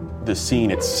about the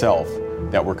scene itself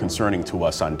that were concerning to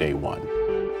us on day one.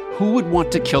 Who would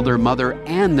want to kill their mother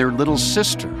and their little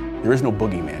sister? There is no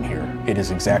boogeyman here. It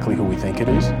is exactly who we think it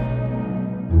is.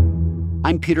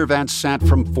 I'm Peter Van Sant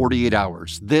from 48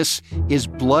 Hours. This is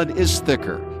Blood is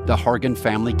Thicker, the Hargan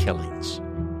Family Killings.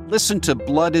 Listen to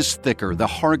Blood is Thicker, the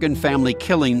Hargan Family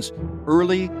Killings,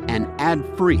 early and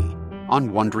ad-free on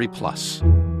Wondery Plus.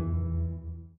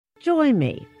 Join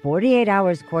me, 48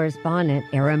 Hours correspondent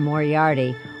Erin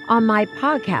Moriarty, on my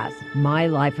podcast, My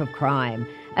Life of Crime,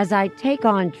 as I take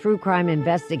on true crime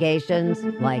investigations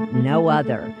like no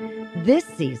other. This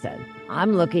season,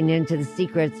 I'm looking into the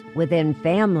secrets within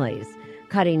families,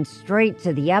 cutting straight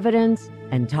to the evidence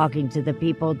and talking to the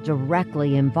people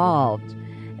directly involved.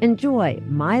 Enjoy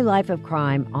My Life of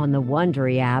Crime on the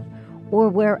Wondery app or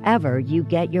wherever you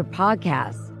get your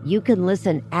podcasts. You can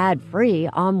listen ad-free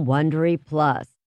on Wondery Plus.